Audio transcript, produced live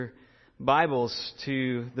Bibles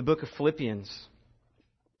to the book of Philippians.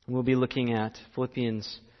 We'll be looking at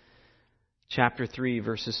Philippians chapter 3,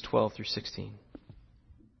 verses 12 through 16.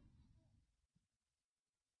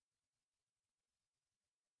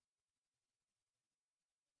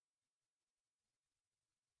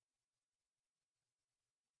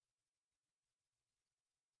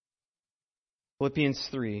 Philippians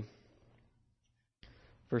 3,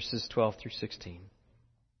 verses 12 through 16.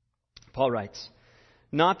 Paul writes,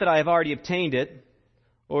 "Not that I have already obtained it,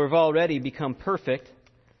 or have already become perfect,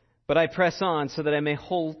 but I press on so that I may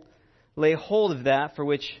lay hold of that for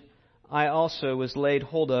which I also was laid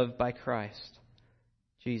hold of by Christ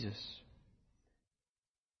Jesus.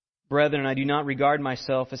 Brethren, I do not regard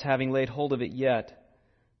myself as having laid hold of it yet,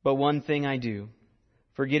 but one thing I do,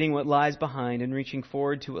 forgetting what lies behind and reaching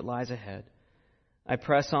forward to what lies ahead. I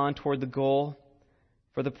press on toward the goal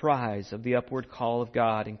for the prize of the upward call of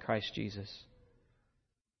God in Christ Jesus.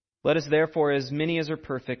 Let us therefore, as many as are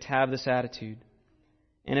perfect, have this attitude.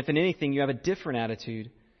 And if in anything you have a different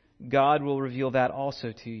attitude, God will reveal that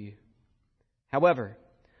also to you. However,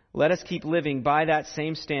 let us keep living by that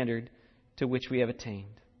same standard to which we have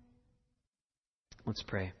attained." Let's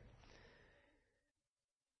pray.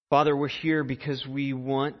 Father, we're here because we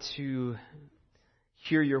want to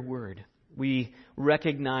hear your word. We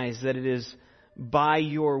recognize that it is by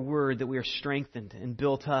your word that we are strengthened and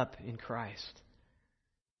built up in Christ.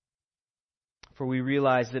 For we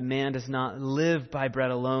realize that man does not live by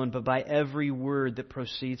bread alone, but by every word that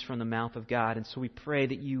proceeds from the mouth of God. And so we pray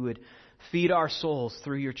that you would feed our souls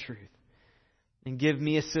through your truth and give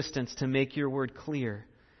me assistance to make your word clear,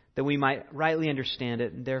 that we might rightly understand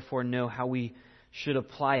it and therefore know how we should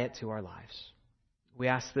apply it to our lives. We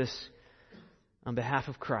ask this on behalf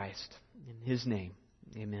of Christ. In His name,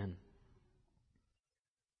 amen.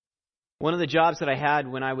 One of the jobs that I had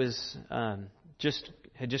when I was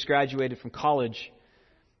had just graduated from college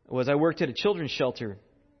was I worked at a children's shelter,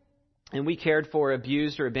 and we cared for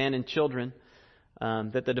abused or abandoned children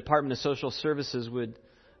that the Department of Social Services would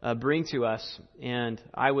bring to us. And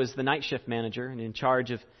I was the night shift manager and in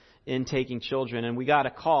charge of intaking children. And we got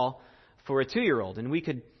a call for a 2-year-old, and we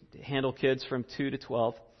could handle kids from 2 to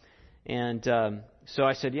 12. And so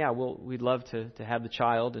I said, yeah, well, we'd love to have the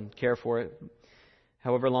child and care for it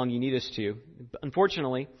however long you need us to.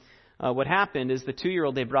 Unfortunately, what happened is the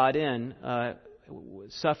 2-year-old they brought in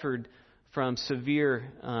suffered from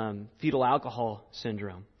severe fetal alcohol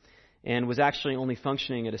syndrome and was actually only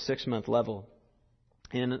functioning at a 6-month level.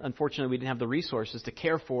 And unfortunately, we didn't have the resources to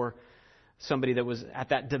care for somebody that was at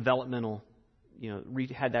that developmental,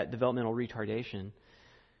 had that developmental retardation.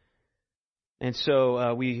 And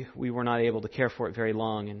so we were not able to care for it very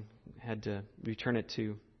long and had to return it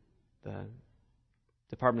to the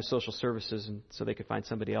Department of Social Services and so they could find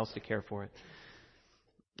somebody else to care for it.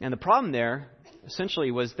 And the problem there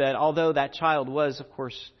essentially was that although that child was, of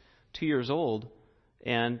course, 2 years old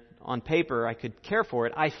and on paper I could care for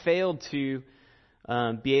it, I failed to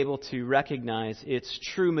be able to recognize its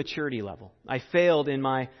true maturity level. I failed in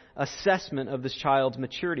my assessment of this child's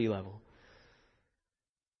maturity level.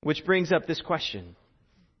 Which brings up this question.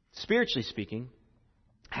 Spiritually speaking,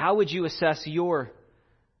 how would you assess your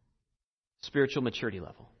spiritual maturity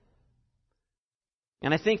level?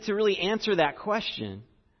 And I think to really answer that question,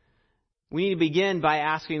 we need to begin by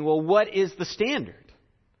asking, well, what is the standard?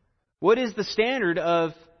 What is the standard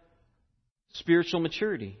of spiritual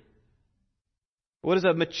maturity? What does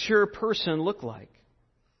a mature person look like?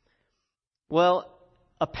 Well,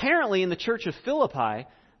 apparently in the church of Philippi,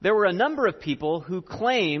 there were a number of people who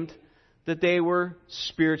claimed that they were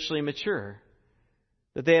spiritually mature,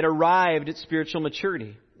 that they had arrived at spiritual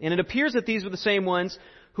maturity. And it appears that these were the same ones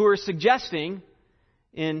who were suggesting,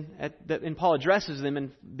 and Paul addresses them in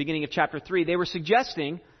the beginning of chapter 3, they were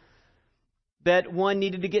suggesting that one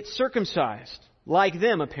needed to get circumcised, like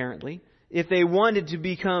them apparently, if they wanted to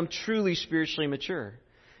become truly spiritually mature.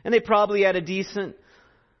 And they probably had a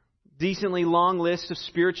decently long list of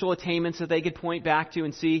spiritual attainments that they could point back to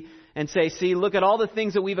and say, look at all the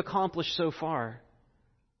things that we've accomplished so far.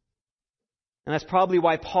 And that's probably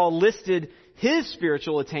why Paul listed his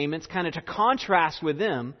spiritual attainments kind of to contrast with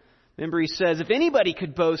them. Remember, he says, if anybody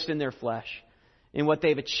could boast in their flesh in what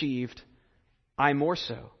they've achieved, I more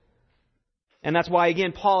so. And that's why,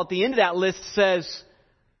 again, Paul at the end of that list says,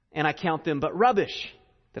 and I count them but rubbish,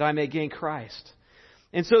 that I may gain Christ.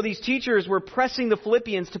 And so these teachers were pressing the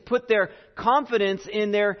Philippians to put their confidence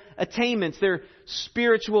in their attainments, their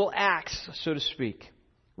spiritual acts, so to speak,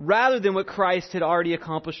 rather than what Christ had already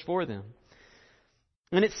accomplished for them.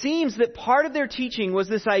 And it seems that part of their teaching was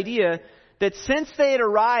this idea that since they had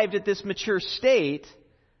arrived at this mature state,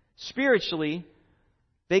 spiritually,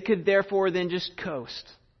 they could therefore then just coast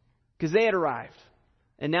because they had arrived.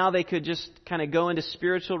 And now they could just kind of go into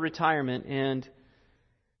spiritual retirement and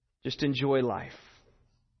just enjoy life.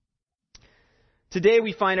 Today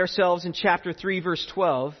we find ourselves in chapter 3, verse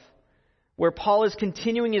 12, where Paul is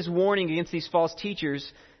continuing his warning against these false teachers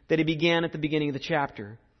that he began at the beginning of the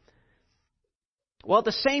chapter. Well, at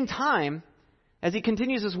the same time, as he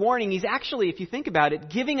continues his warning, he's actually, if you think about it,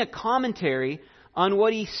 giving a commentary on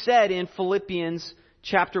what he said in Philippians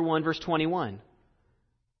chapter 1, verse 21.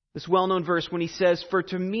 This well-known verse when he says, "For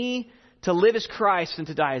to me to live is Christ and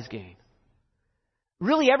to die is gain."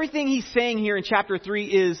 Really, everything he's saying here in chapter 3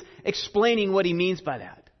 is explaining what he means by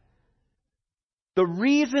that. The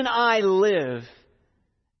reason I live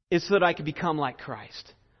is so that I can become like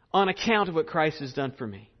Christ, on account of what Christ has done for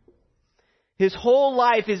me. His whole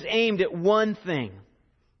life is aimed at one thing,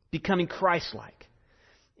 becoming Christ-like.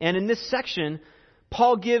 And in this section,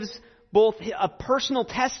 Paul gives both a personal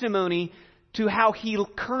testimony to how he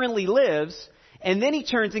currently lives, and then he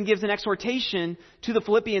turns and gives an exhortation to the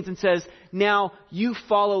Philippians and says, now you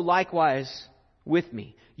follow likewise with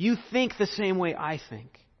me. You think the same way I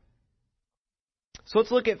think. So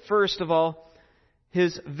let's look at, first of all,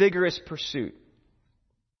 his vigorous pursuit.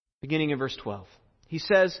 Beginning in verse 12. He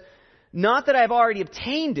says, "Not that I have already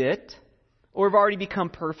obtained it, or have already become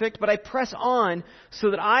perfect, but I press on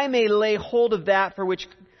so that I may lay hold of that for which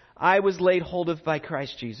I was laid hold of by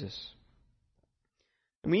Christ Jesus."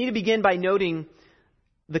 And we need to begin by noting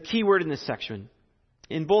the key word in this section.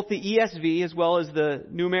 In both the ESV as well as the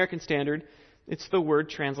New American Standard, it's the word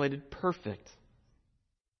translated perfect.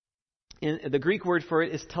 The Greek word for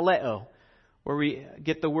it is teleo, where we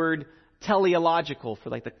get the word teleological,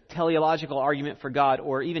 for like the teleological argument for God,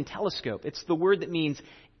 or even telescope. It's the word that means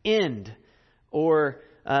end, or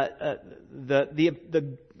the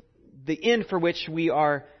end for which we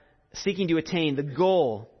are seeking to attain, the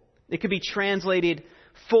goal. It could be translated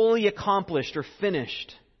fully accomplished or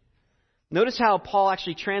finished. Notice how Paul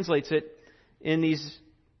actually translates it in these,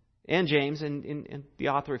 and James and the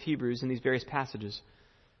author of Hebrews in these various passages.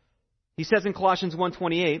 He says in Colossians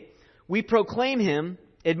 1:28, "We proclaim him,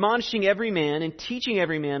 admonishing every man and teaching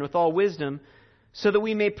every man with all wisdom, so that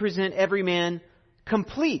we may present every man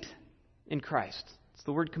complete in Christ." It's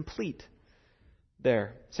the word complete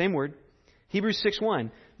there. Same word. Hebrews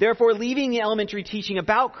 6:1. "Therefore, leaving the elementary teaching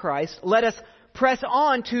about Christ, let us press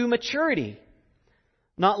on to maturity,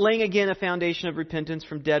 not laying again a foundation of repentance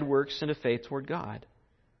from dead works and of faith toward God."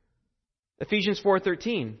 Ephesians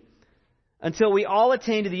 4:13. "Until we all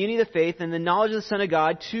attain to the unity of the faith and the knowledge of the Son of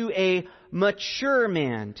God, to a mature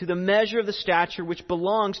man, to the measure of the stature which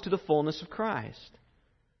belongs to the fullness of Christ."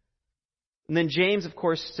 And then James, of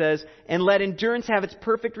course, says, "And let endurance have its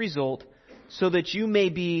perfect result, so that you may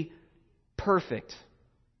be perfect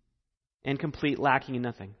and complete, lacking in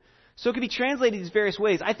nothing." So it could be translated these various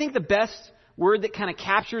ways. I think the best word that kind of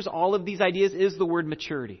captures all of these ideas is the word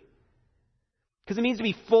maturity. Because it means to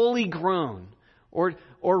be fully grown, or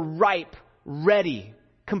ripe, ready,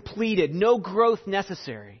 completed, no growth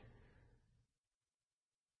necessary.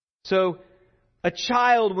 So a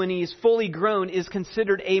child, when he's fully grown, is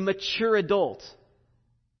considered a mature adult.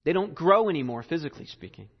 They don't grow anymore, physically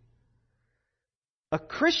speaking. A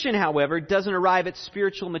Christian, however, doesn't arrive at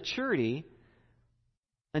spiritual maturity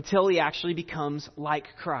until he actually becomes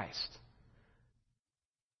like Christ.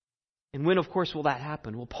 And when, of course, will that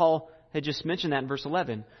happen? Well, Paul had just mentioned that in verse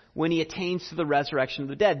 11. When he attains to the resurrection of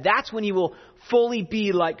the dead. That's when he will fully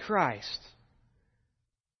be like Christ.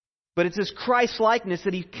 But it's this Christ-likeness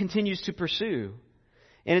that he continues to pursue.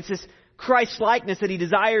 And it's this Christ-likeness that he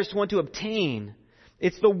desires to want to obtain.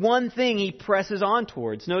 It's the one thing he presses on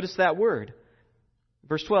towards. Notice that word.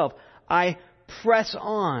 Verse 12. I press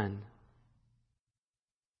on.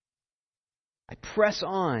 I press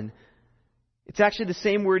on. It's actually the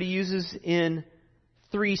same word he uses in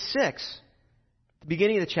 3:6. The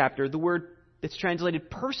beginning of the chapter, the word that's translated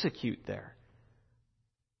persecute there.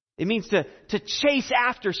 It means to chase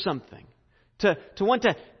after something, to want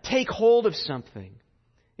to take hold of something.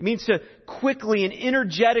 It means to quickly and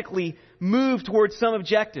energetically move towards some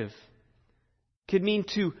objective. It could mean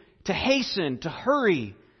to hasten, to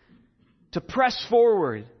hurry, to press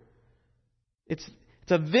forward. It's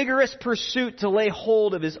a vigorous pursuit to lay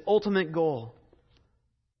hold of his ultimate goal.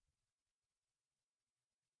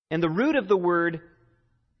 And the root of the word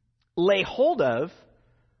lay hold of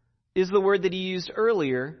is the word that he used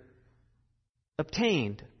earlier,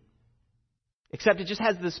 obtained. Except it just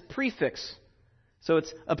has this prefix. So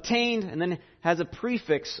it's obtained and then has a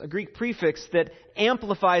prefix, a Greek prefix that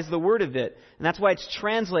amplifies the word of it. And that's why it's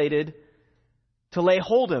translated to lay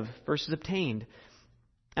hold of versus obtained.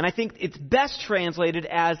 And I think it's best translated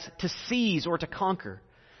as to seize or to conquer,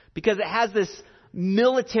 because it has this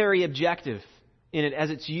military objective in it as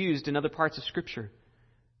it's used in other parts of Scripture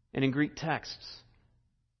and in Greek texts.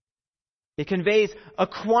 It conveys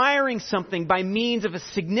acquiring something by means of a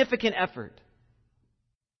significant effort.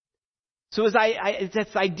 So it's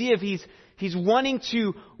this idea of he's wanting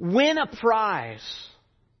to win a prize.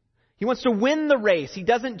 He wants to win the race. He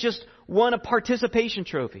doesn't just want a participation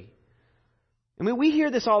trophy. I mean, we hear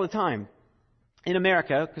this all the time in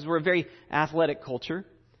America, because we're a very athletic culture,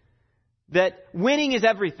 that winning is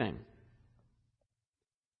everything.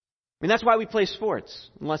 I mean, that's why we play sports,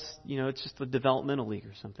 unless, it's just the developmental league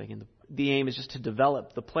or something, and the aim is just to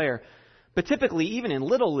develop the player. But typically, even in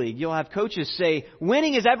Little League, you'll have coaches say,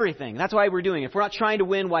 winning is everything. That's why we're doing it. If we're not trying to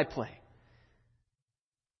win, why play?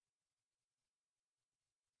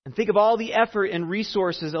 And think of all the effort and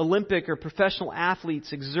resources Olympic or professional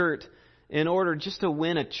athletes exert in order just to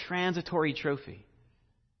win a transitory trophy.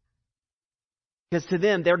 Because to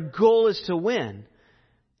them, their goal is to win.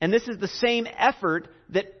 And this is the same effort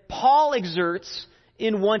that Paul exerts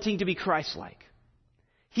in wanting to be Christ-like.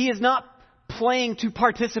 He is not playing to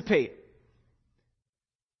participate.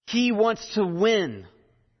 He wants to win.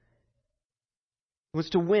 He wants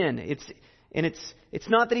to win. It's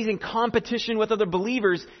not that he's in competition with other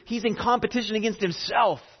believers. He's in competition against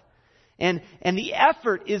himself. And the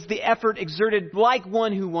effort is the effort exerted like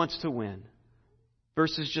one who wants to win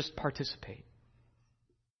versus just participate.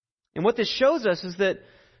 And what this shows us is that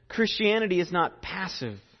Christianity is not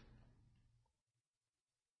passive.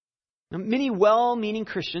 Now, many well-meaning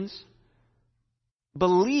Christians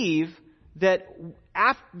believe that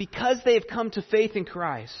because they have come to faith in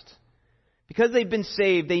Christ, because they've been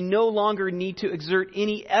saved, they no longer need to exert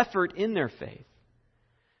any effort in their faith.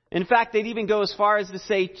 In fact, they'd even go as far as to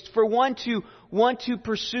say, for one to want to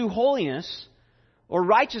pursue holiness or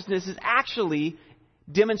righteousness is actually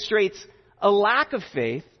demonstrates a lack of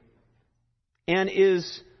faith and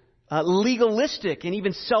is legalistic and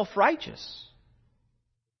even self-righteous.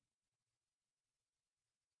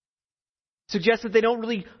 Suggests that they don't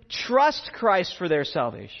really trust Christ for their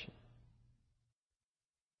salvation.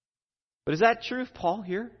 But is that true of Paul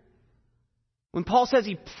here? When Paul says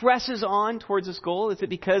he presses on towards this goal, is it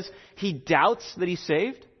because he doubts that he's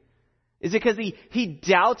saved? Is it because he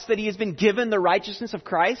doubts that he has been given the righteousness of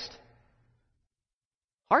Christ?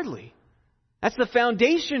 Hardly. That's the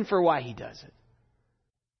foundation for why he does it.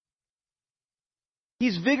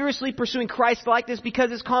 He's vigorously pursuing Christ-likeness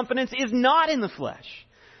because his confidence is not in the flesh.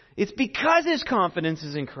 It's because his confidence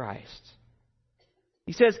is in Christ.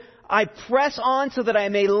 He says, I press on so that I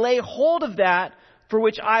may lay hold of that for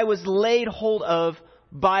which I was laid hold of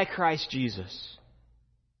by Christ Jesus.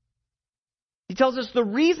 He tells us the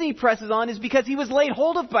reason he presses on is because he was laid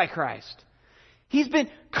hold of by Christ. He's been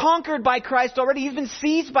conquered by Christ already. He's been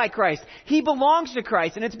seized by Christ. He belongs to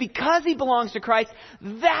Christ. And it's because he belongs to Christ,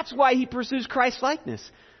 that's why he pursues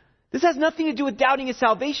Christ-likeness. This has nothing to do with doubting his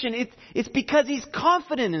salvation. It's because he's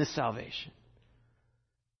confident in his salvation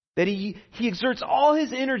that he exerts all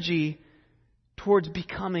his energy towards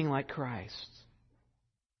becoming like Christ.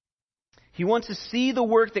 He wants to see the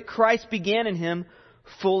work that Christ began in him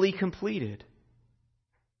fully completed.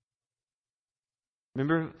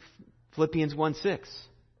 Remember Philippians 1:6.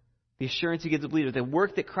 The assurance he gives the believer, the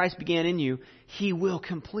work that Christ began in you, he will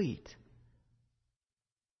complete.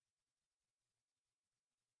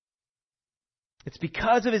 It's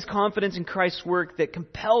because of his confidence in Christ's work that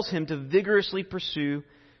compels him to vigorously pursue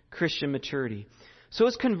Christian maturity. So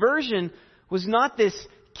his conversion was not this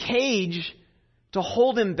cage to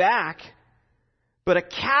hold him back, but a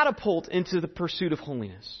catapult into the pursuit of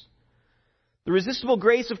holiness. The resistible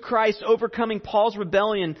grace of Christ overcoming Paul's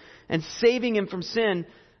rebellion and saving him from sin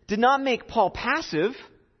did not make Paul passive.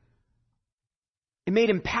 It made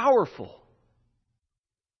him powerful.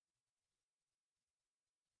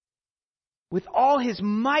 With all his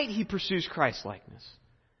might, he pursues Christ-likeness.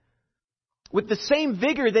 With the same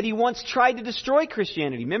vigor that he once tried to destroy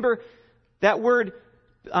Christianity. Remember that word,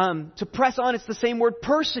 to press on, it's the same word,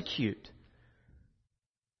 persecute.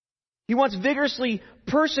 He once vigorously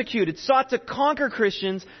persecuted, sought to conquer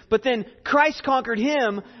Christians, but then Christ conquered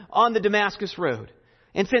him on the Damascus Road.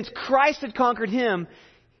 And since Christ had conquered him,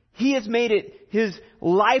 he has made it his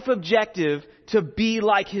life objective to be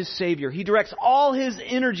like his Savior. He directs all his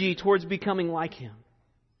energy towards becoming like him.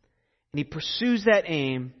 And he pursues that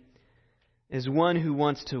aim as one who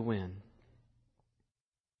wants to win.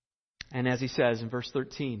 And as he says in verse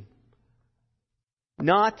 13,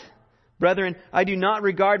 Brethren, I do not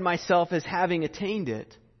regard myself as having attained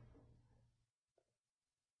it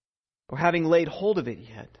or having laid hold of it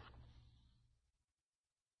yet.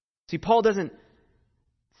 See, Paul doesn't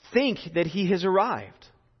think that he has arrived.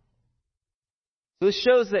 So this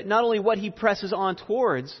shows that not only what he presses on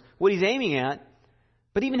towards, what he's aiming at,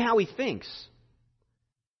 but even how he thinks.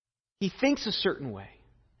 He thinks a certain way.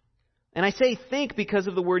 And I say think because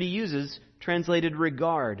of the word he uses, translated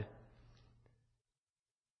regard.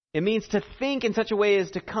 It means to think in such a way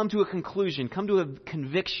as to come to a conclusion, come to a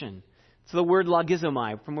conviction. It's the word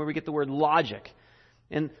logizomai, from where we get the word logic.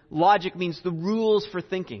 And logic means the rules for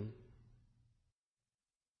thinking.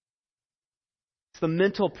 It's the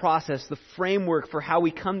mental process, the framework for how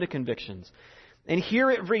we come to convictions. And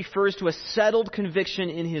here it refers to a settled conviction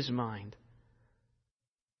in his mind.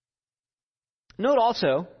 Note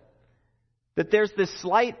also that there's this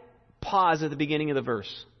slight pause at the beginning of the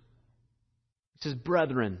verse. It says,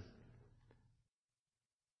 brethren.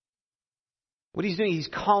 What he's doing, he's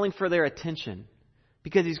calling for their attention.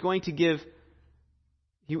 Because he's going to give,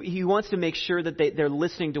 he wants to make sure that they're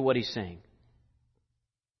listening to what he's saying.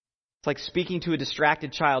 It's like speaking to a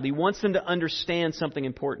distracted child. He wants them to understand something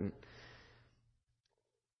important.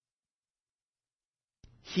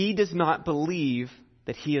 He does not believe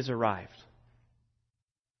that he has arrived.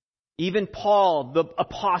 Even Paul, the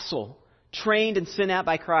apostle, trained and sent out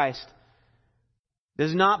by Christ,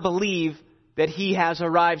 does not believe that he has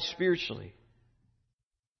arrived spiritually.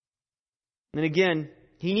 And again,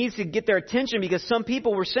 he needs to get their attention because some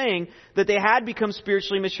people were saying that they had become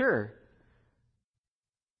spiritually mature.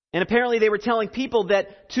 And apparently they were telling people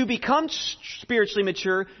that to become spiritually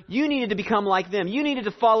mature, you needed to become like them. You needed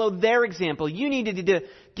to follow their example. You needed to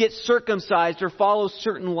get circumcised or follow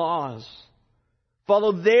certain laws.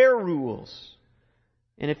 Follow their rules.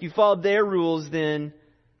 And if you followed their rules, then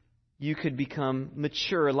you could become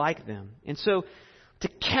mature like them. And so, to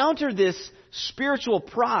counter this spiritual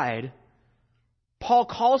pride, Paul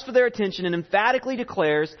calls for their attention and emphatically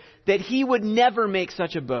declares that he would never make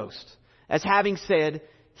such a boast as having said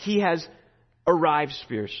he has arrived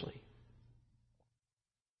spiritually.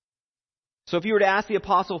 So if you were to ask the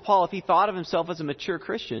Apostle Paul if he thought of himself as a mature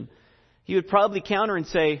Christian, he would probably counter and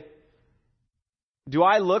say, do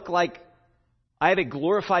I look like I have a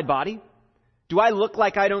glorified body? Do I look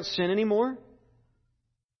like I don't sin anymore?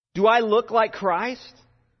 Do I look like Christ?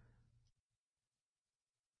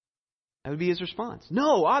 That would be his response.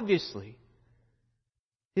 No, obviously.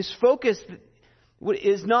 His focus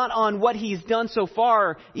is not on what he's done so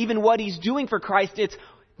far, even what he's doing for Christ. It's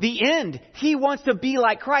the end. He wants to be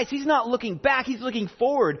like Christ. He's not looking back. He's looking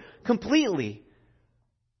forward completely.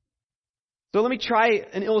 So let me try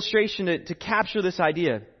an illustration to capture this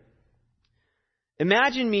idea.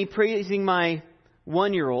 Imagine me praising my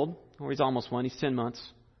 1-year-old, or he's almost 1, he's 10 months,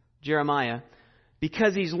 Jeremiah,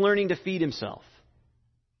 because he's learning to feed himself.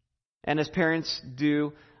 And as parents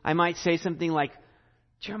do, I might say something like,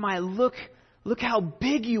 Jeremiah, look how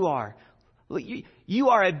big you are. Look, you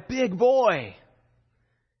are a big boy.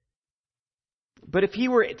 But if he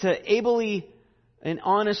were to ably and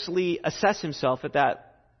honestly assess himself at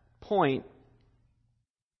that point,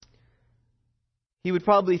 he would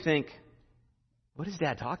probably think, what is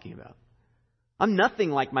Dad talking about? I'm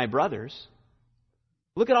nothing like my brothers.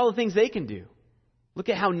 Look at all the things they can do. Look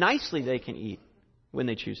at how nicely they can eat when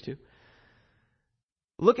they choose to.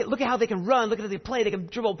 Look at how they can run. Look at how they play. They can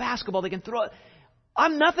dribble basketball. They can throw it.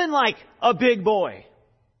 I'm nothing like a big boy.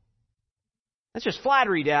 That's just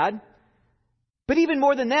flattery, Dad. But even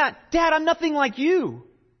more than that, Dad, I'm nothing like you.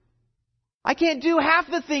 I can't do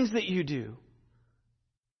half the things that you do.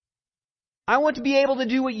 I want to be able to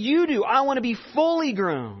do what you do. I want to be fully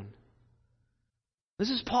grown. This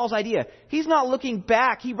is Paul's idea. He's not looking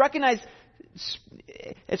back. He recognized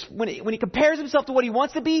it's when he compares himself to what he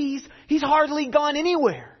wants to be, he's hardly gone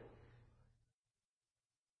anywhere.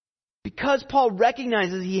 Because Paul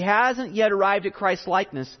recognizes he hasn't yet arrived at Christ's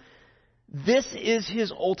likeness, this is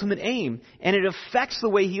his ultimate aim. And it affects the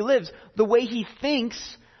way he lives. The way he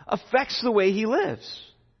thinks affects the way he lives.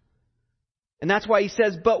 And that's why he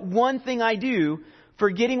says, but one thing I do,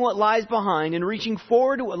 forgetting what lies behind and reaching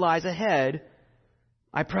forward to what lies ahead,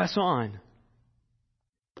 I press on.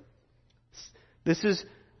 This is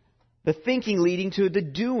the thinking leading to the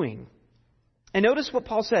doing. And notice what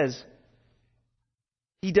Paul says.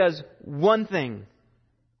 He does one thing.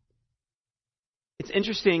 It's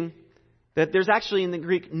interesting that there's actually in the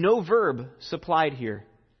Greek no verb supplied here.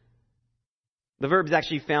 The verb is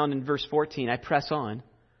actually found in verse 14, I press on.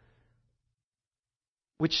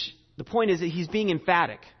 Which, the point is that he's being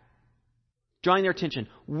emphatic. Drawing their attention.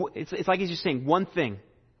 It's like he's just saying one thing.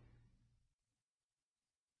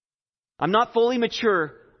 I'm not fully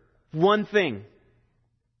mature. One thing.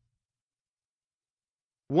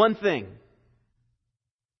 One thing.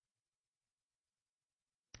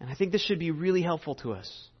 And I think this should be really helpful to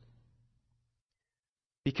us.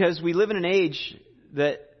 Because we live in an age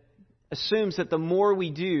that assumes that the more we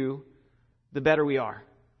do, the better we are.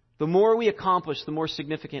 The more we accomplish, the more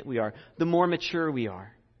significant we are. The more mature we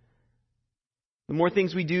are. The more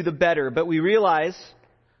things we do, the better. But we realize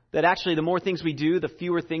that actually the more things we do, the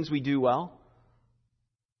fewer things we do well.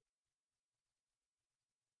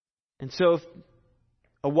 And so if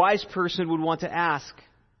a wise person would want to ask,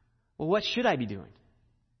 well, what should I be doing?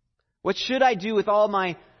 What should I do with all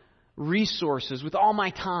my resources, with all my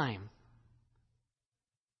time?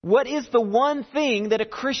 What is the one thing that a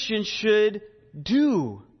Christian should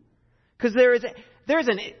do? Because there's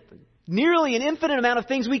nearly an infinite amount of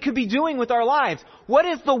things we could be doing with our lives. What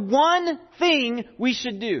is the one thing we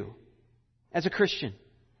should do as a Christian?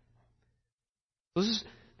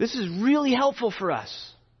 This is really helpful for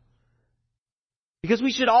us. Because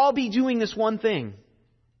we should all be doing this one thing.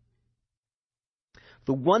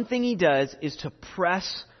 The one thing he does is to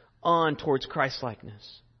press on towards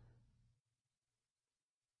Christ-likeness.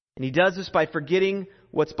 And he does this by forgetting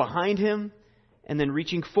what's behind him and then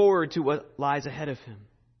reaching forward to what lies ahead of him.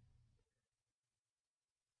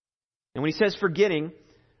 And when he says forgetting,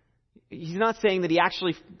 he's not saying that he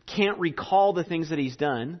actually can't recall the things that he's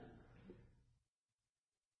done.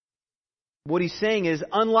 What he's saying is,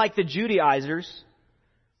 unlike the Judaizers,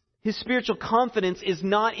 his spiritual confidence is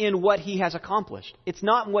not in what he has accomplished. It's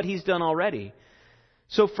not in what he's done already.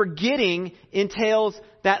 So forgetting entails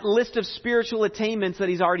that list of spiritual attainments that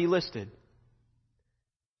he's already listed.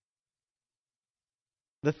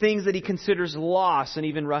 The things that he considers loss and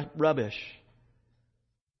even rubbish.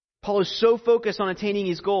 Paul is so focused on attaining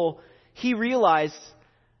his goal, he realized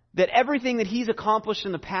that everything that he's accomplished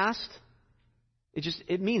in the past,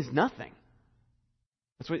 it means nothing.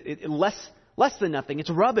 That's what less than nothing. It's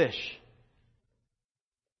rubbish.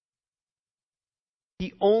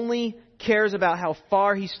 He only cares about how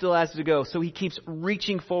far he still has to go, so he keeps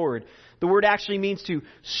reaching forward. The word actually means to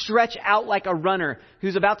stretch out like a runner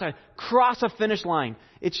who's about to cross a finish line.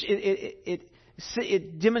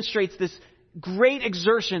 It demonstrates this great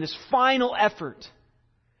exertion, this final effort.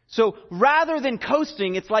 So rather than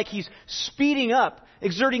coasting, it's like he's speeding up,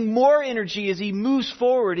 exerting more energy as he moves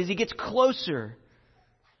forward, as he gets closer.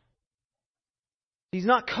 He's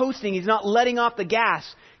not coasting. He's not letting off the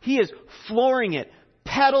gas. He is flooring it,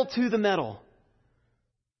 pedal to the metal,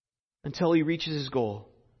 until he reaches his goal.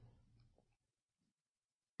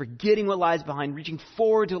 Forgetting what lies behind, reaching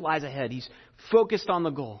forward to what lies ahead. He's focused on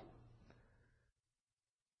the goal.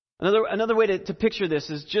 Another way to picture this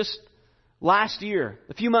is just last year,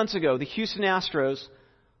 a few months ago, the Houston Astros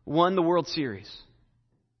won the World Series.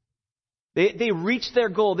 They reached their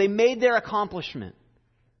goal. They made their accomplishment.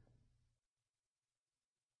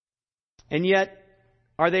 And yet,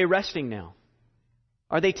 are they resting now?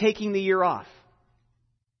 Are they taking the year off?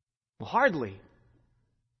 Well, hardly.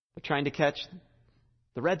 They're trying to catch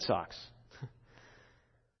the Red Sox.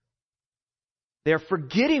 They're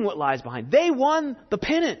forgetting what lies behind. They won the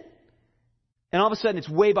pennant. And all of a sudden, it's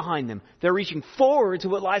way behind them. They're reaching forward to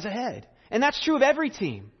what lies ahead. And that's true of every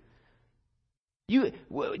team.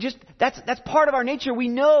 That's part of our nature. We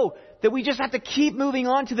know that we just have to keep moving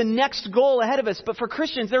on to the next goal ahead of us. But for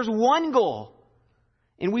Christians, there's one goal.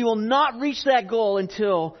 And we will not reach that goal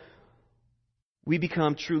until we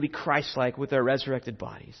become truly Christ-like with our resurrected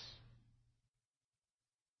bodies.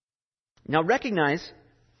 Now recognize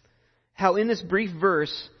how in this brief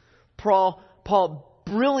verse, Paul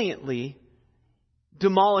brilliantly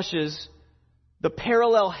demolishes the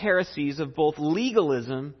parallel heresies of both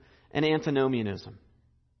legalism and antinomianism.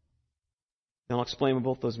 And I'll explain what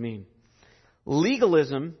both those mean.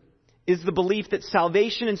 Legalism is the belief that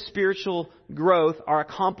salvation and spiritual growth are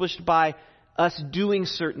accomplished by us doing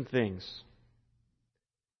certain things.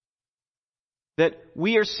 That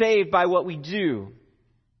we are saved by what we do.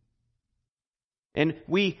 And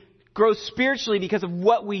we grow spiritually because of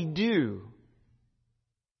what we do.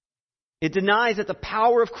 It denies that the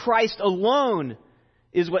power of Christ alone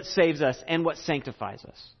is what saves us and what sanctifies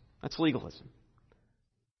us. That's legalism.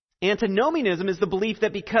 Antinomianism is the belief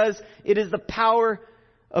that because it is the power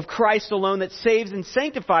of Christ alone that saves and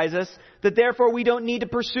sanctifies us, that therefore we don't need to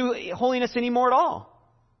pursue holiness anymore at all.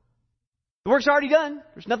 The work's already done.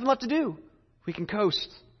 There's nothing left to do. We can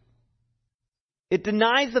coast. It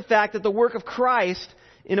denies the fact that the work of Christ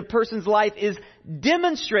in a person's life is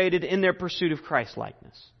demonstrated in their pursuit of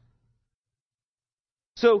Christ-likeness.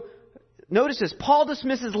 So, notice this. Paul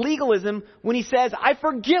dismisses legalism when he says, I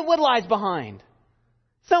forget what lies behind.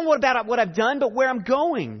 It's not about what I've done, but where I'm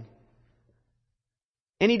going.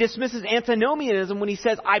 And he dismisses antinomianism when he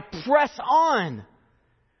says, I press on.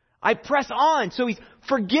 I press on. So he's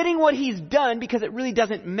forgetting what he's done because it really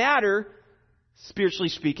doesn't matter, spiritually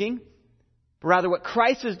speaking, but rather what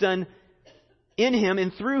Christ has done in him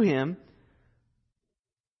and through him.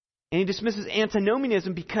 And he dismisses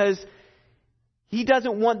antinomianism because he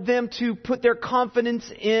doesn't want them to put their confidence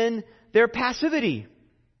in their passivity.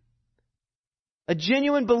 A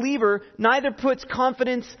genuine believer neither puts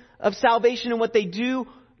confidence of salvation in what they do,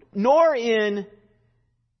 nor in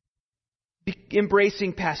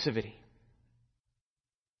embracing passivity.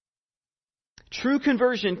 True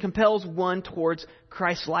conversion compels one towards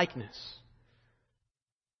Christ-likeness.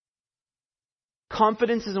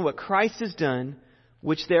 Confidence is in what Christ has done,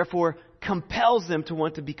 which therefore compels them to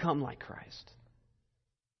want to become like Christ.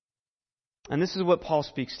 And this is what Paul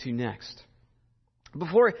speaks to next.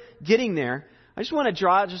 Before getting there, I just want to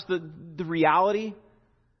draw just the reality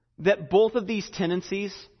that both of these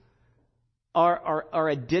tendencies are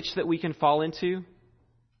a ditch that we can fall into,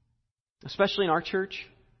 especially in our church.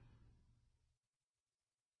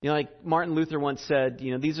 You know, like Martin Luther once said,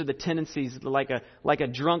 you know, these are the tendencies like a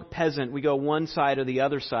drunk peasant. We go one side or the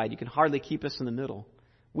other side. You can hardly keep us in the middle.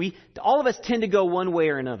 All of us tend to go one way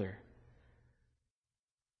or another.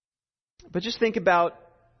 But just think about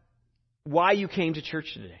why you came to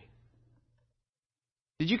church today.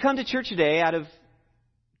 Did you come to church today out of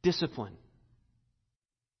discipline?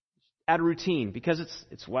 Out of routine? Because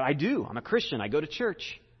it's what I do. I'm a Christian. I go to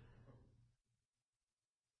church.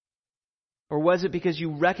 Or was it because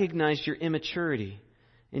you recognized your immaturity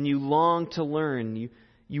and you long to learn?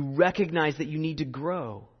 You recognize that you need to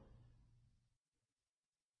grow.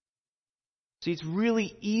 See, it's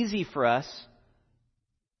really easy for us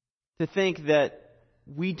to think that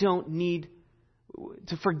we don't need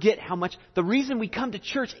to forget how much the reason we come to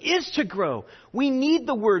church is to grow. We need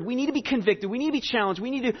the Word. We need to be convicted. We need to be challenged.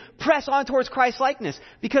 We need to press on towards Christ-likeness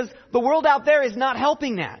because the world out there is not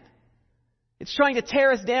helping that. It's trying to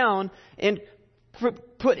tear us down and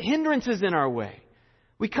put hindrances in our way.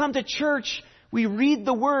 We come to church, we read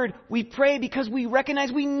the Word, we pray because we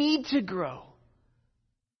recognize we need to grow.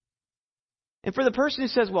 And for the person who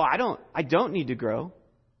says, well, I don't need to grow,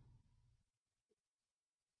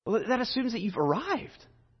 well, that assumes that you've arrived.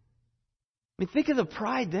 I mean, think of the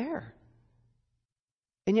pride there.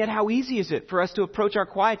 And yet, how easy is it for us to approach our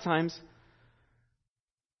quiet times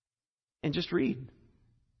and just read?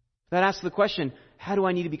 That asks the question, how do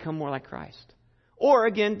I need to become more like Christ? Or,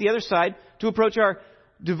 again, the other side, to approach our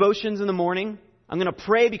devotions in the morning. I'm going to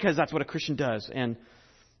pray because that's what a Christian does. And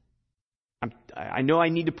I know I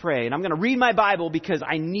need to pray. And I'm going to read my Bible because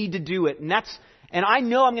I need to do it. And I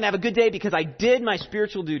know I'm going to have a good day because I did my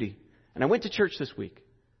spiritual duty. And I went to church this week.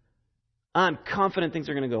 I'm confident things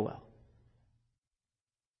are going to go well.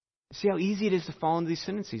 See how easy it is to fall into these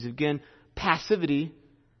tendencies. Again, passivity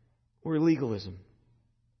or legalism.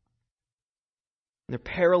 And they're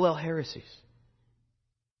parallel heresies.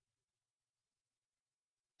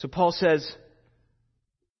 So Paul says,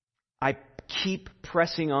 I keep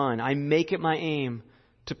pressing on. I make it my aim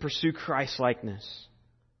to pursue Christ-likeness.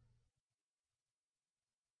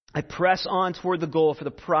 I press on toward the goal for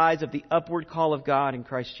the prize of the upward call of God in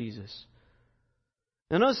Christ Jesus.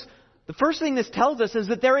 Now notice, the first thing this tells us is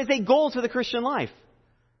that there is a goal to the Christian life.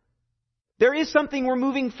 There is something we're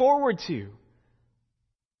moving forward to.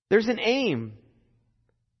 There's an aim.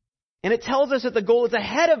 And it tells us that the goal is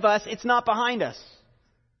ahead of us, it's not behind us.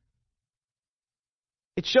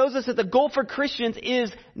 It shows us that the goal for Christians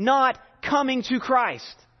is not coming to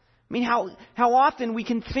Christ. I mean, how often we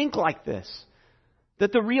can think like this.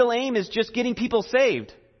 That the real aim is just getting people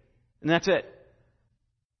saved. And that's it.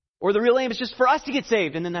 Or the real aim is just for us to get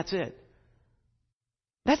saved. And then that's it.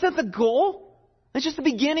 That's not the goal. That's just the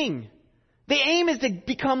beginning. The aim is to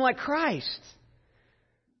become like Christ.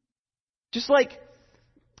 Just like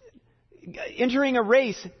entering a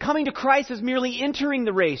race. Coming to Christ is merely entering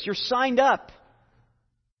the race. You're signed up.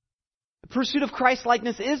 The pursuit of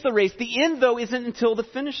Christ-likeness is the race. The end, though, isn't until the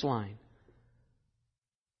finish line.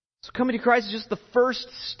 So coming to Christ is just the first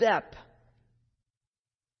step.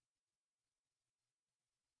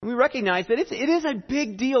 And we recognize that it is a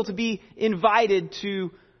big deal to be invited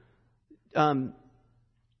to honor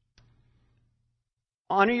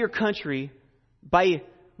your country by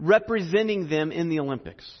representing them in the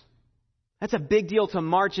Olympics. That's a big deal to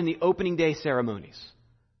march in the opening day ceremonies.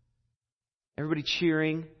 Everybody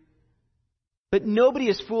cheering. But nobody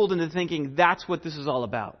is fooled into thinking that's what this is all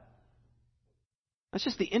about. That's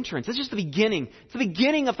just the entrance. That's just the beginning. It's the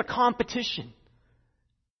beginning of the competition.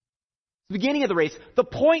 It's the beginning of the race. The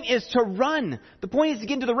point is to run. The point is to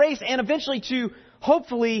get into the race and eventually to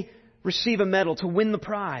hopefully receive a medal, to win the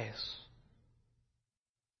prize.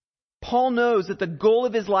 Paul knows that the goal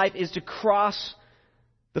of his life is to cross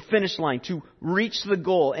the finish line, to reach the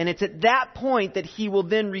goal. And it's at that point that he will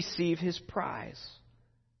then receive his prize.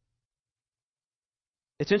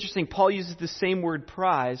 It's interesting, Paul uses the same word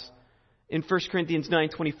prize in 1 Corinthians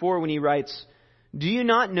 9:24 when he writes, "Do you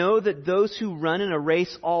not know that those who run in a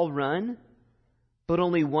race all run, but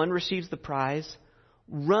only one receives the prize?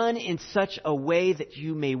 Run in such a way that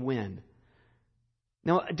you may win."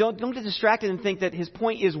 Now, don't get distracted and think that his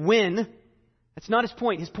point is win. That's not his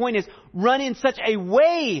point. His point is run in such a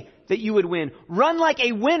way that you would win. Run like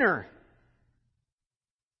a winner.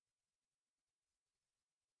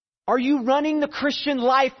 Are you running the Christian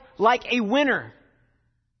life like a winner?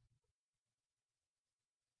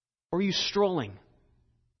 Or are you strolling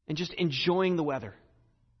and just enjoying the weather?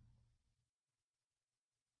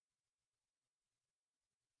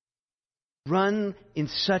 Run in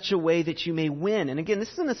such a way that you may win. And again,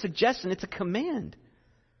 this isn't a suggestion, it's a command.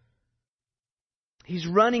 He's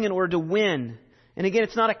running in order to win. And again,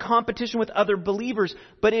 it's not a competition with other believers,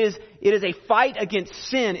 but it is a fight against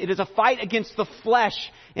sin. It is a fight against the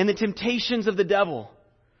flesh and the temptations of the devil.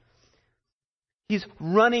 He's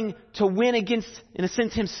running to win against, in a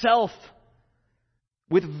sense, himself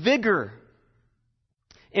with vigor.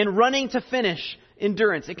 And running to finish,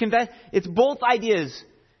 endurance. It's both ideas.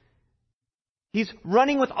 He's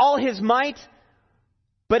running with all his might,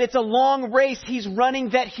 but it's a long race. He's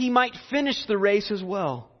running that he might finish the race as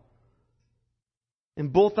well.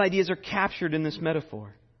 And both ideas are captured in this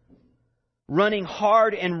metaphor. Running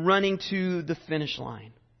hard and running to the finish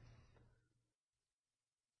line.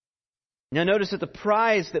 Now notice that the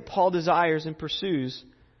prize that Paul desires and pursues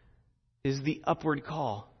is the upward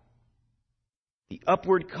call. The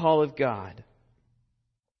upward call of God.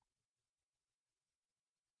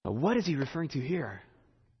 Now, what is he referring to here?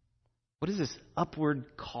 What is this upward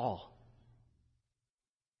call?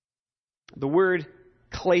 The word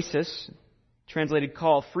klesis, translated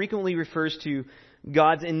call, frequently refers to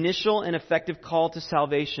God's initial and effective call to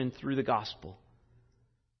salvation through the gospel.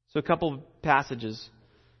 So a couple of passages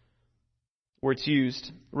where it's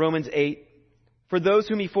used. Romans 8. For those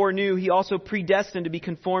whom he foreknew, he also predestined to be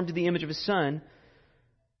conformed to the image of his Son,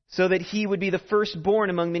 so that he would be the firstborn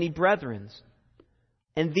among many brethren.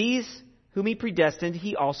 And these whom he predestined,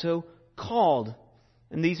 he also called.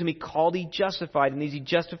 And these whom he called, he justified. And these he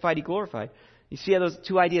justified, he glorified. You see how those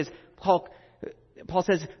two ideas, Paul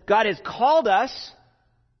says, God has called us.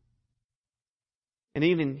 And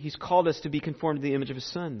even he's called us to be conformed to the image of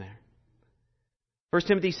his Son there. 1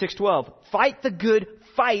 Timothy 6:12. Fight the good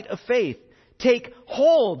fight of faith. Take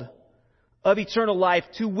hold of eternal life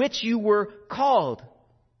to which you were called.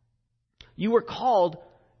 You were called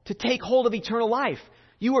to take hold of eternal life.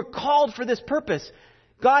 You were called for this purpose.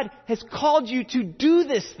 God has called you to do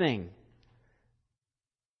this thing.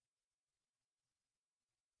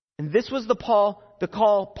 And this was the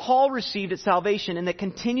call Paul received at salvation, and that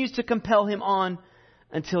continues to compel him on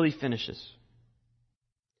until he finishes.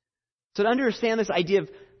 So to understand this idea of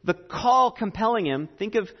the call compelling him,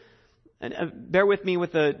 think of, bear with me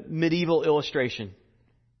with a medieval illustration.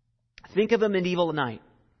 Think of a medieval knight.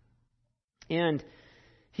 And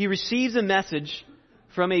he receives a message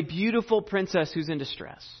from a beautiful princess who's in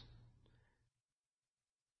distress.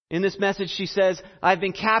 In this message she says, I've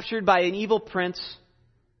been captured by an evil prince.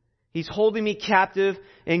 He's holding me captive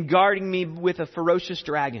and guarding me with a ferocious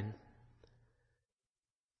dragon.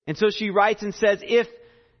 And so she writes and says,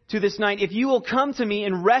 to this knight, if you will come to me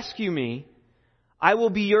and rescue me, I will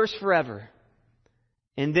be yours forever.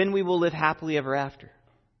 And then we will live happily ever after.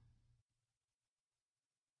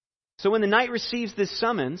 So when the knight receives this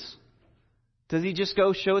summons, does he just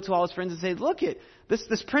go show it to all his friends and say, look,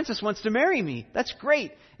 this princess wants to marry me. That's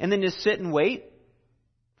great. And then just sit and wait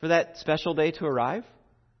for that special day to arrive?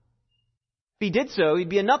 If he did so, he'd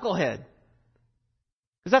be a knucklehead.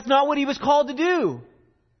 Because that's not what he was called to do.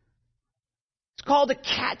 He's called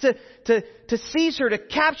to seize her, to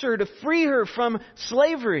capture her, to free her from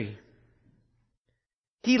slavery.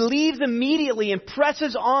 He leaves immediately and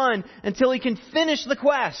presses on until he can finish the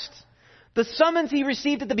quest. The summons he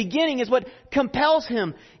received at the beginning is what compels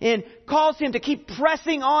him and calls him to keep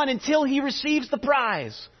pressing on until he receives the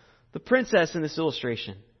prize. The princess in this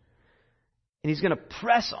illustration. And he's going to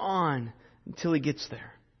press on until he gets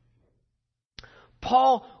there.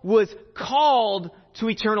 Paul was called to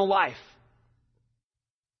eternal life.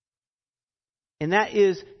 And that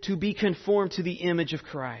is to be conformed to the image of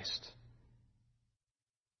Christ.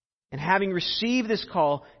 And having received this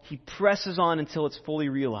call, he presses on until it's fully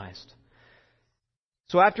realized.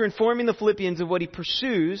 So after informing the Philippians of what he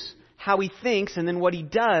pursues, how he thinks, and then what he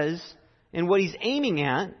does, and what he's aiming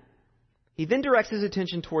at, he then directs his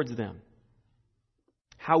attention towards them.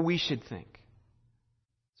 How we should think.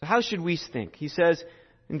 So how should we think? He says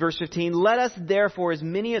in verse 15, "Let us therefore, as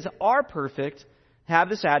many as are perfect, have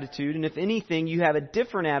this attitude, and if anything you have a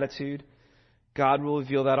different attitude, God will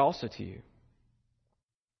reveal that also to you."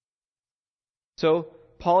 So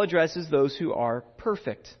Paul addresses those who are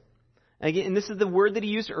perfect. Again, and this is the word that he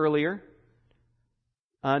used earlier,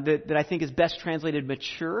 that I think is best translated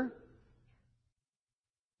mature.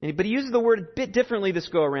 But he uses the word a bit differently this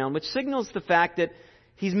go around, which signals the fact that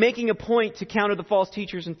he's making a point to counter the false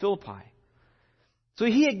teachers in Philippi. So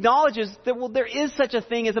he acknowledges that, well, there is such a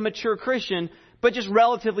thing as a mature Christian, but just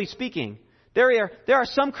relatively speaking. There are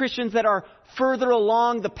some Christians that are further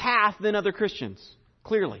along the path than other Christians.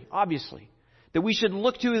 Clearly, obviously. That we should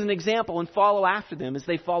look to as an example and follow after them as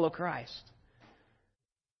they follow Christ.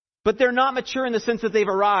 But they're not mature in the sense that they've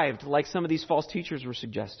arrived, like some of these false teachers were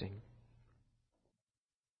suggesting.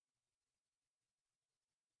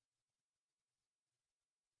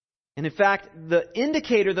 And in fact, the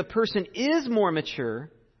indicator the person is more mature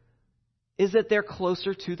is that they're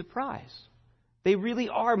closer to the prize. They really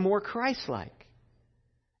are more Christ-like.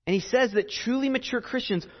 And he says that truly mature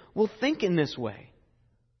Christians will think in this way.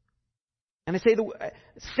 And I say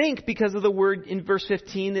think because of the word in verse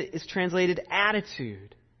 15 that is translated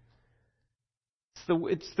attitude.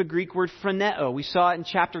 It's the Greek word phroneo. We saw it in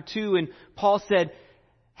chapter 2, and Paul said,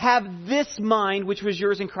 "Have this mind which was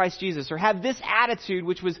yours in Christ Jesus," or "have this attitude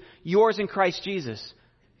which was yours in Christ Jesus."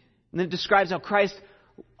 And then it describes how Christ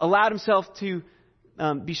allowed himself to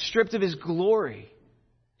be stripped of his glory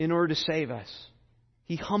in order to save us.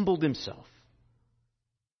 He humbled himself.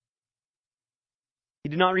 He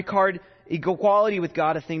did not regard equality with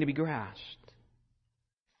God a thing to be grasped.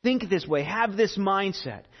 Think this way. Have this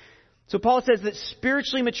mindset. So Paul says that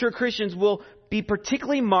spiritually mature Christians will be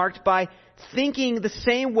particularly marked by thinking the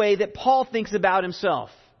same way that Paul thinks about himself.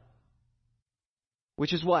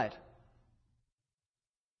 Which is what?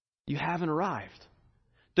 You haven't arrived.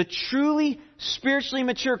 The truly spiritually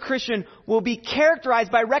mature Christian will be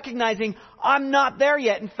characterized by recognizing, I'm not there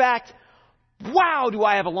yet. In fact, wow, do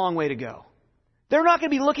I have a long way to go. They're not going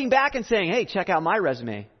to be looking back and saying, hey, check out my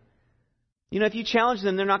resume. You know, if you challenge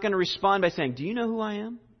them, they're not going to respond by saying, do you know who I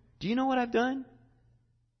am? Do you know what I've done?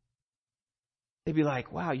 They'd be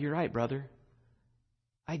like, wow, you're right, brother.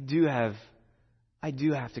 I do have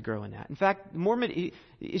to grow in that. In fact,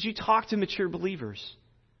 as you talk to mature believers,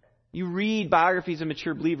 you read biographies of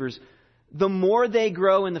mature believers, the more they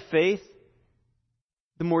grow in the faith,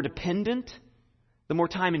 the more dependent, the more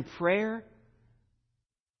time in prayer,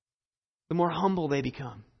 the more humble they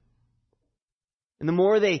become. And the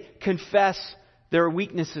more they confess their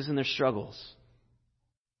weaknesses and their struggles.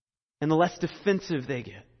 And the less defensive they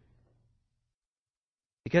get.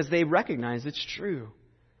 Because they recognize it's true.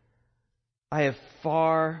 I have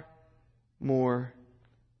far more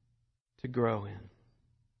to grow in.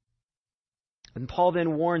 And Paul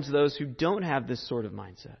then warns those who don't have this sort of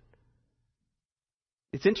mindset.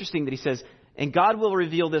 It's interesting that he says, and God will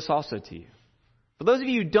reveal this also to you. For those of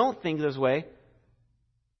you who don't think this way,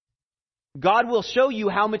 God will show you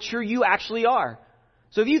how mature you actually are.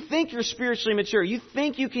 So if you think you're spiritually mature, you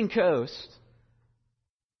think you can coast,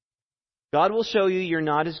 God will show you you're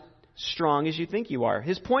not as strong as you think you are.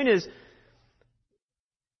 His point is,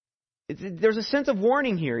 there's a sense of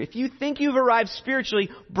warning here. If you think you've arrived spiritually,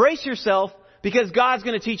 brace yourself because God's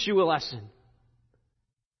going to teach you a lesson.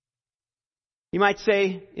 You might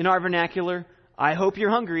say in our vernacular, I hope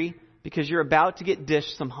you're hungry because you're about to get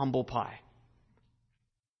dished some humble pie.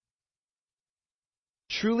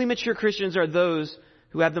 Truly mature Christians are those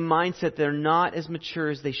who have the mindset they're not as mature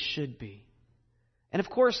as they should be. And of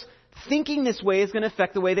course, thinking this way is going to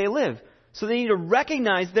affect the way they live. So they need to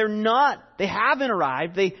recognize they haven't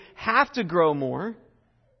arrived, they have to grow more.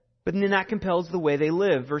 But then that compels the way they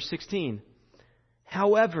live. Verse 16.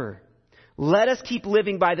 However, let us keep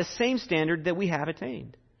living by the same standard that we have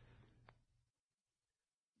attained.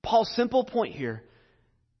 Paul's simple point here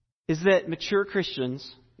is that mature Christians,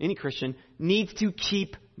 any Christian, needs to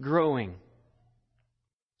keep growing.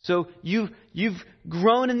 So you've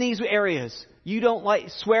grown in these areas. You don't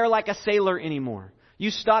swear like a sailor anymore. You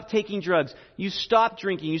stop taking drugs. You stop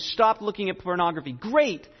drinking. You stop looking at pornography.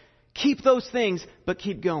 Great. Keep those things, but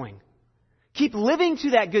keep going. Keep living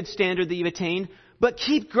to that good standard that you've attained, but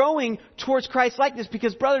keep growing towards Christ likeness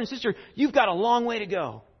because, brother and sister, you've got a long way to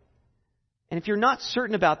go. And if you're not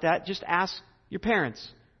certain about that, just ask your parents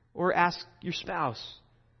or ask your spouse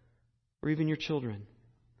or even your children.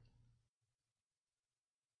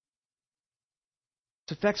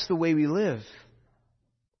 It affects the way we live.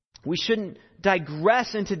 We shouldn't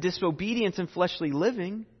digress into disobedience and fleshly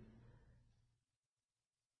living.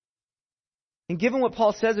 And given what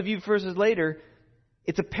Paul says a few verses later,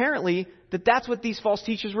 it's apparently that that's what these false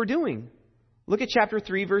teachers were doing. Look at chapter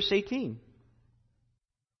 3, verse 18.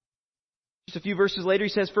 Just a few verses later, he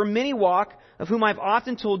says, "For many walk, of whom I've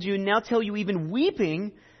often told you, and now tell you even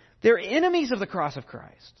weeping, they're enemies of the cross of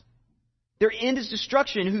Christ. Their end is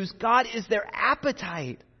destruction, whose God is their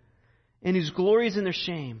appetite, and whose glory is in their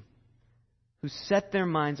shame, who set their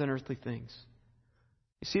minds on earthly things."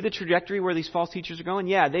 You see the trajectory where these false teachers are going?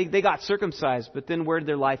 Yeah, they got circumcised, but then where did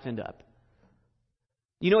their life end up?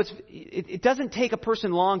 You know, it doesn't take a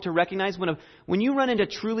person long to recognize when you run into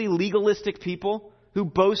truly legalistic people who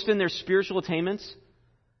boast in their spiritual attainments,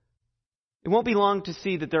 it won't be long to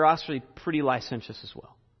see that they're actually pretty licentious as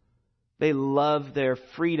well. They love their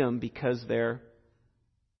freedom because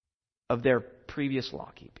of their previous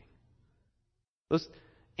law keeping. Those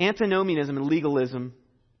antinomianism and legalism,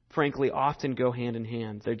 frankly, often go hand in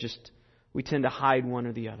hand. We tend to hide one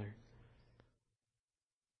or the other.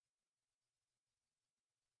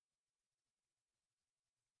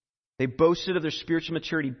 They boasted of their spiritual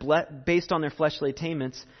maturity based on their fleshly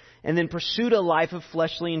attainments, and then pursued a life of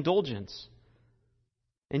fleshly indulgence,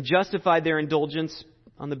 and justified their indulgence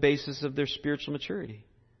on the basis of their spiritual maturity.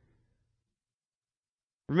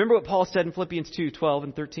 Remember what Paul said in Philippians 2, 12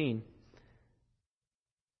 and 13.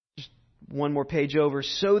 Just one more page over.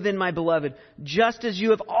 "So then, my beloved, just as you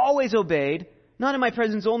have always obeyed, not in my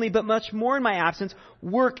presence only, but much more in my absence,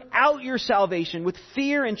 work out your salvation with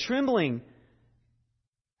fear and trembling.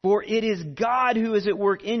 For it is God who is at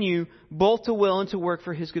work in you, both to will and to work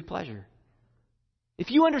for His good pleasure." If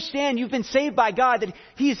you understand you've been saved by God, that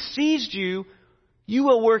He has seized you, you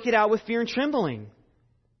will work it out with fear and trembling.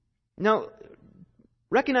 Now,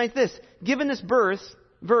 recognize this. Given this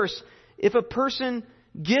verse, if a person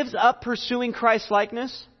gives up pursuing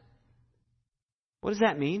Christ-likeness, what does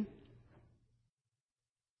that mean?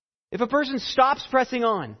 If a person stops pressing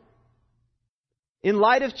on, in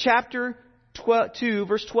light of chapter 2,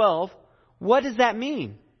 verse 12, what does that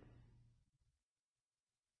mean?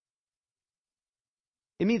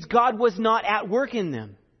 It means God was not at work in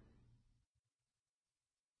them.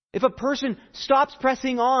 If a person stops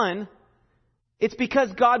pressing on, it's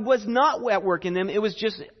because God was not at work in them. It was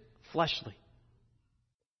just fleshly.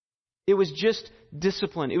 It was just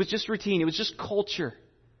discipline. It was just routine. It was just culture.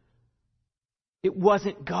 It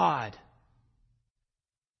wasn't God.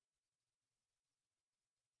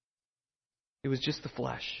 It was just the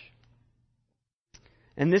flesh.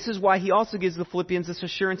 And this is why he also gives the Philippians this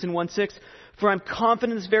assurance in 1:6. "For I'm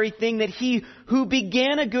confident in this very thing, that He who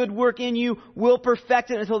began a good work in you will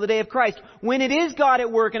perfect it until the day of Christ." When it is God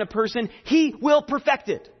at work in a person, He will perfect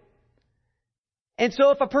it. And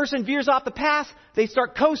so if a person veers off the path, they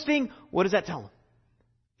start coasting, what does that tell them?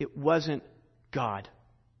 It wasn't God.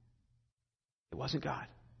 It wasn't God.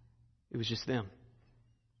 It was just them.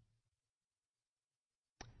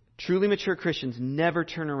 Truly mature Christians never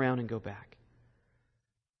turn around and go back.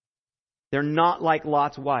 They're not like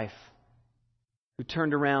Lot's wife, who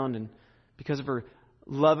turned around and, because of her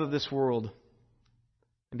love of this world,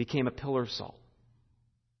 and became a pillar of salt.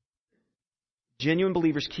 Genuine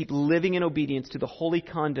believers keep living in obedience to the holy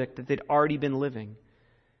conduct that they'd already been living.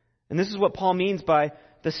 And this is what Paul means by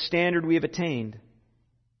the standard we have attained.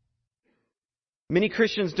 Mature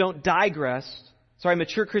Christians don't digress.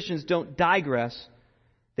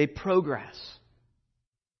 They progress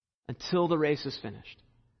until the race is finished.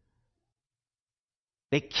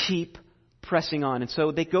 They keep pressing on. And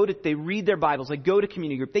so they read their Bibles, they go to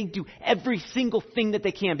community group, they do every single thing that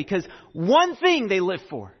they can, because one thing they live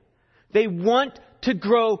for. They want to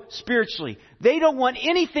grow spiritually. They don't want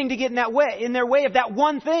anything to get in their way of that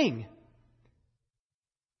one thing.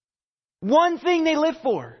 One thing they live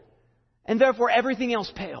for. And therefore everything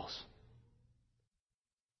else pales.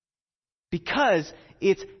 Because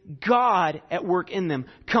it's God at work in them,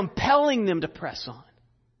 compelling them to press on.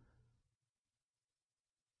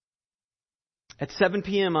 At 7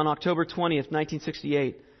 p.m. on October 20th,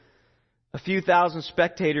 1968, a few thousand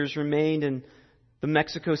spectators remained in the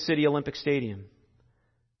Mexico City Olympic Stadium.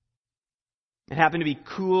 It happened to be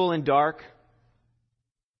cool and dark.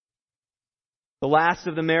 The last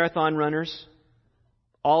of the marathon runners,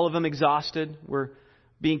 all of them exhausted, were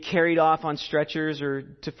being carried off on stretchers or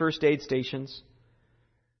to first aid stations.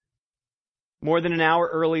 More than an hour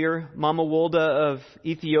earlier, Mama Wolda of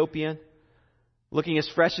Ethiopia, looking as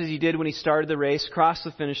fresh as he did when he started the race, crossed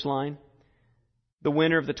the finish line, the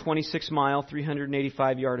winner of the 26-mile,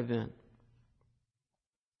 385-yard event.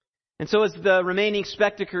 And so as the remaining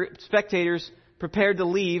spectators prepared to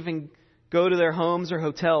leave and go to their homes or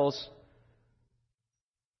hotels,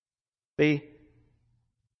 they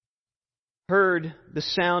heard the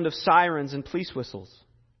sound of sirens and police whistles,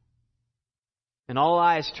 and all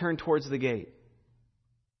eyes turned towards the gate.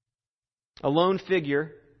 A lone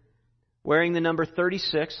figure, wearing the number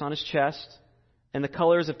 36 on his chest and the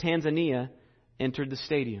colors of Tanzania, entered the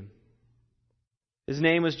stadium. His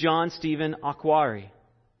name was John Stephen Akhwari,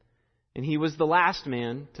 and he was the last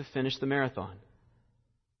man to finish the marathon.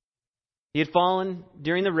 He had fallen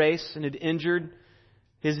during the race and had injured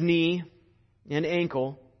his knee and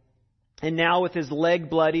ankle, and now with his leg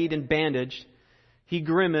bloodied and bandaged, he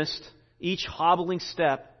grimaced each hobbling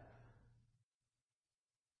step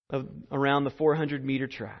around the 400-meter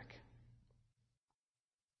track.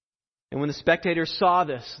 And when the spectators saw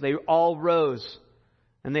this, they all rose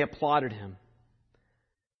and they applauded him.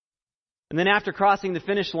 And then after crossing the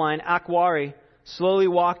finish line, Akhwari slowly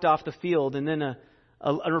walked off the field, and then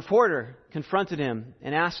a reporter confronted him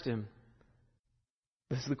and asked him,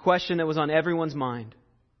 this is the question that was on everyone's mind,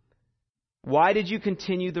 why did you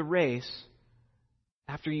continue the race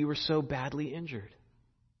after you were so badly injured?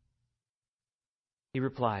 He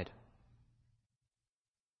replied,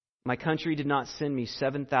 my country did not send me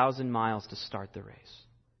 7,000 miles to start the race.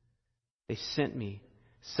 They sent me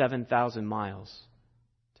 7,000 miles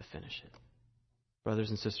to finish it. Brothers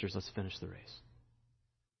and sisters, let's finish the race.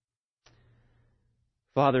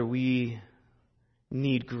 Father, we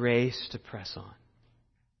need grace to press on.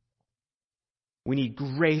 We need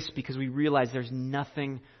grace because we realize there's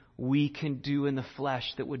nothing we can do in the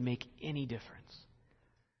flesh that would make any difference.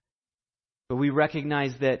 But we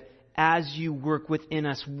recognize that as you work within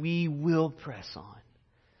us, we will press on.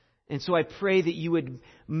 And so I pray that you would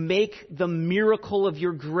make the miracle of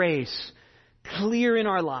your grace clear in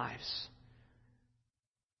our lives.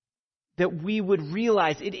 That we would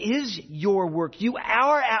realize it is your work. You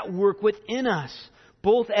are at work within us,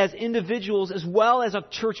 both as individuals as well as a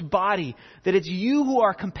church body. That it's you who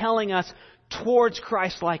are compelling us towards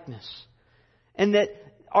Christ-likeness. And that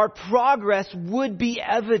our progress would be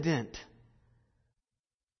evident.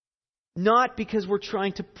 Not because we're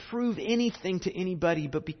trying to prove anything to anybody,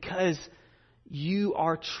 but because you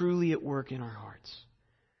are truly at work in our hearts.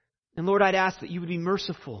 And Lord, I'd ask that you would be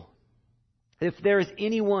merciful. If there is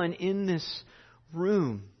anyone in this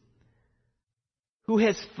room who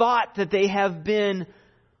has thought that they have been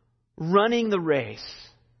running the race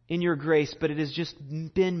in your grace, but it has just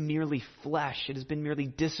been merely flesh, it has been merely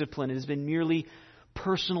discipline, it has been merely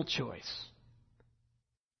personal choice,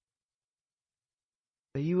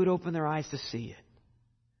 that you would open their eyes to see it.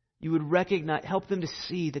 You would recognize, help them to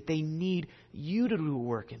see that they need you to do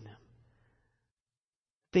work in them.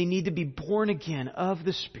 They need to be born again of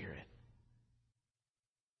the Spirit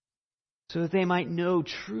so that they might know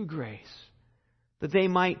true grace, that they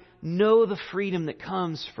might know the freedom that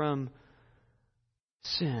comes from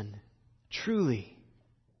sin. Truly,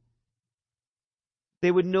 they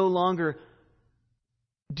would no longer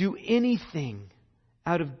do anything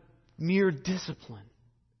out of mere discipline,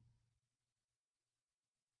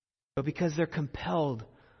 but because they're compelled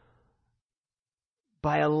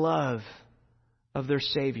by a love of their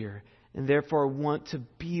Savior and therefore want to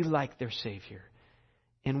be like their Savior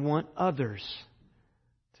and want others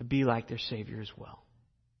to be like their Savior as well.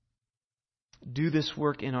 Do this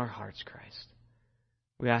work in our hearts, Christ.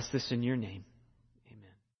 We ask this in your name.